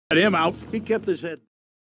him out. He kept his head.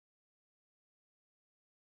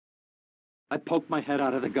 I poked my head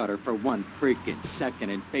out of the gutter for 1 freaking second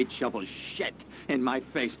and fate shovels shit in my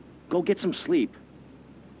face. Go get some sleep.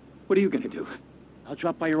 What are you gonna do? I'll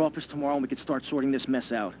drop by your office tomorrow and we can start sorting this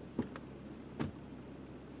mess out.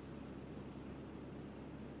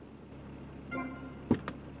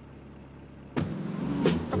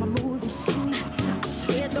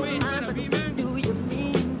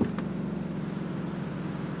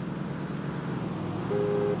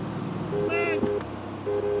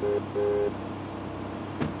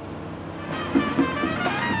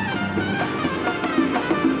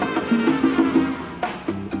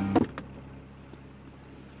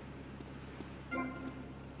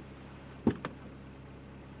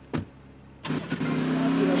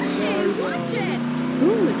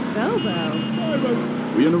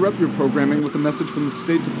 We interrupt your programming with a message from the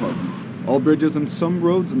State Department. All bridges and some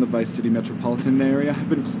roads in the Vice City metropolitan area have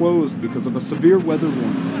been closed because of a severe weather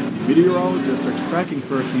warning. Meteorologists are tracking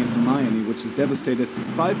Hurricane Hermione, which has devastated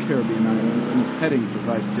 5 Caribbean islands and is heading for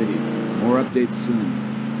Vice City. More updates soon.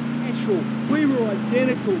 Actual, we were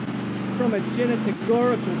identical from a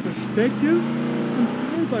geneticorical perspective,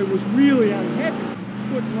 and Bobo was really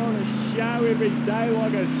unhappy, putting on a show every day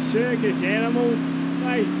like a circus animal.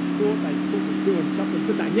 They thought they could be doing something,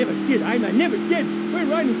 but they never did, eh? They never did.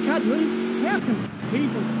 We're only cuddling. How can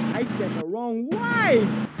people take that the wrong way?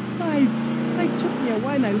 They took me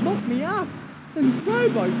away and they locked me up. And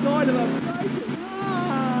Bobo died of a broken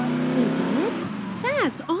heart. He did?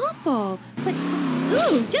 That's awful. But,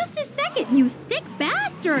 ooh, just a second, you sick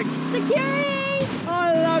bastard. Security!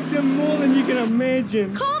 I loved him more than you can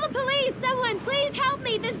imagine. Call the police! Someone please help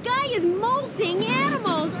me! This guy is molting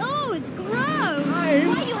animals! Oh, it's gross!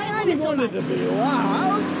 I only wanted to be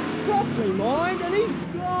loved, properly mind, and he's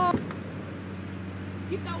gone.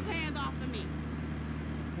 Keep those hands off of me.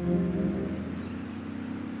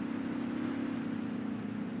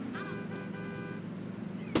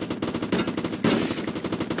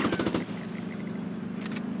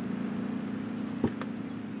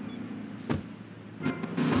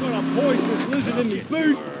 Got a poisonous lizard in my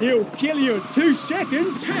boot. He'll kill you in 2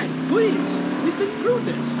 seconds. Ted, please. We've been through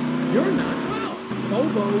this. You're not well.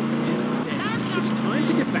 Bobo is dead. It's time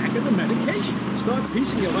to get back on the medication. Start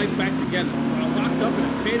piecing your life back together. While locked up in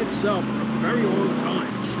a painted cell for a very long time.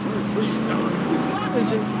 Or until you die.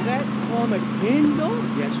 Is it that time again, Doc?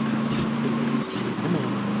 Yes, pal. Please. Come on.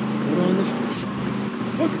 Put on the street.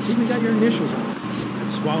 Look, it's even got your initials on it.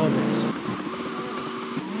 And swallow this.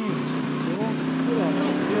 Thanks, Doc.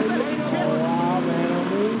 I love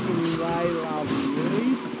animals and they love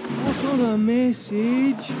me. I got a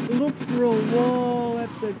message. Look for a wall at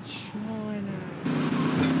the China.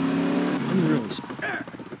 I'm really sorry.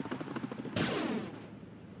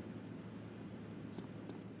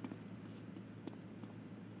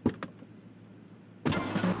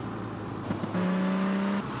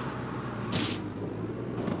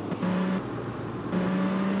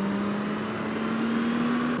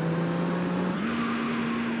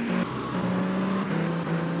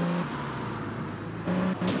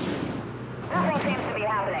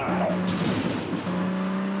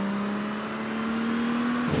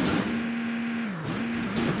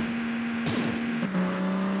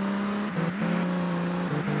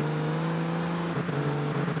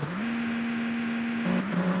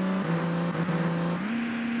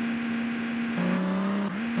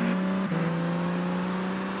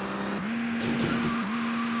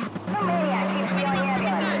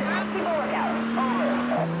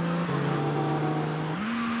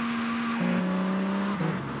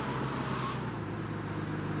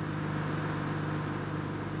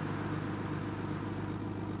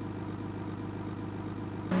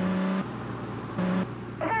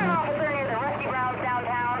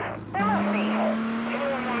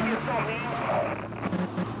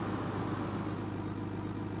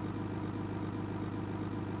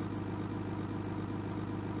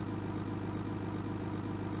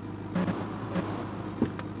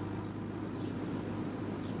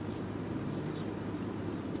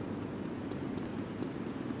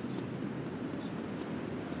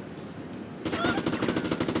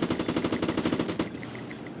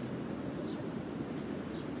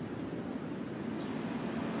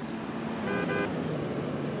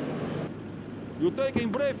 You're taking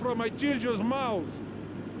breath from my children's mouths.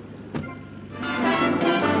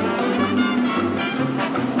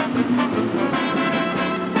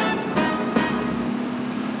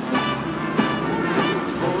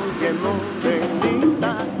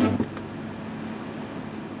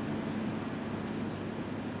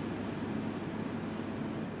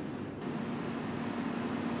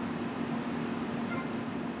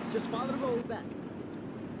 Just follow the road back.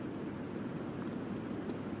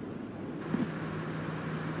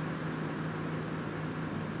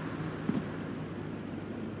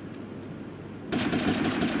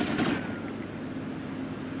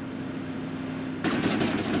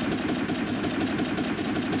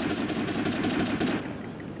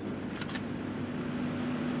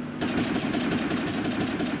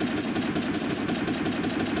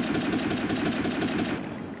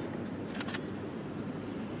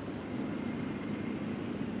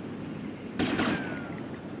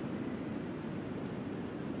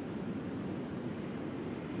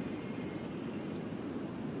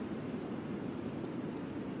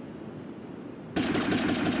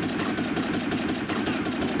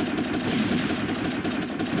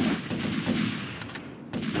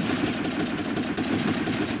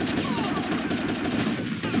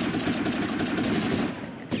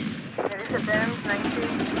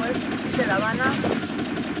 de La Habana,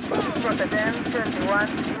 Rotterdam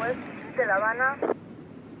 71 West de La Habana,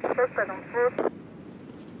 suspect on foot.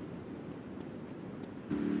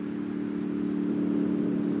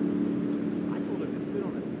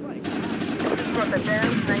 Rotterdam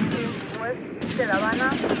 19 West de La Habana,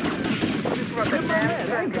 Rotterdam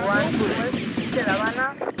 21 West de La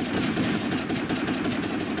Habana.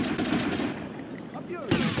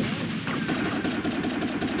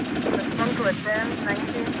 Rotterdam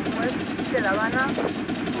 19 West de La Habana,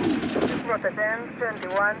 Rotterdam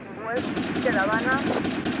 21 West de La Habana.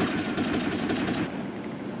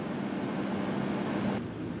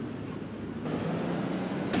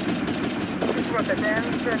 Rotterdam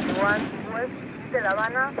 21 West de La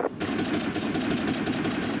Habana.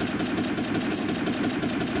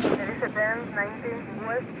 Rotterdam 19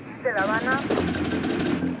 West de La Habana.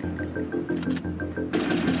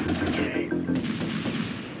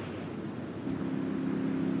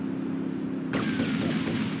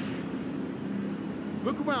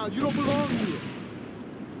 Look around, you don't belong here.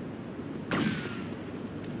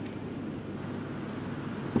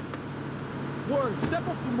 Warren, step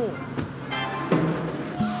up for more.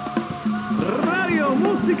 Radio,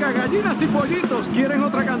 música, gallinas y pollitos. ¿Quieren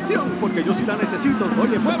otra canción? Porque yo sí la necesito.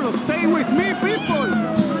 Oye, pueblo, stay with me,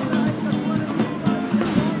 people.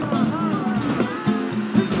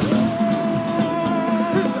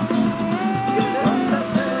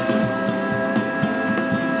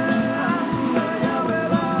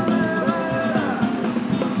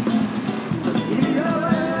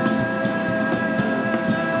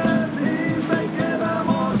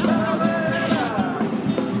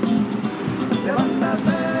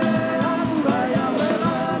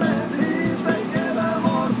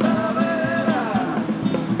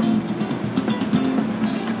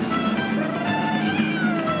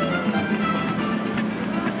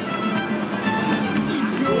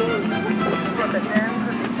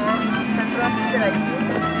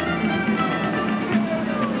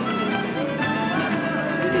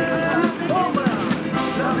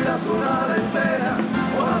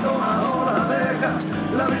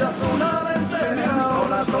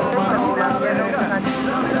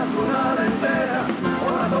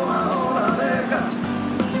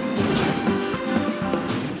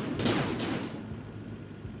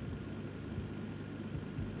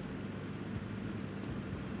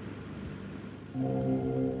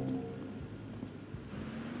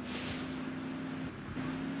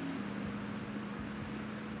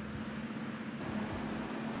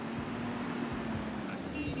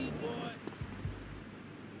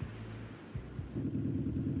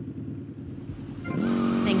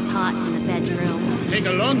 Things hot in the bedroom. Take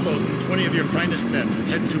a longboat and 20 of your finest men.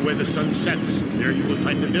 Head to where the sun sets. There you will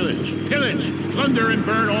find the village. Pillage, plunder, and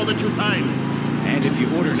burn all that you find. And if you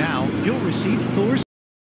order now, you'll receive Thor's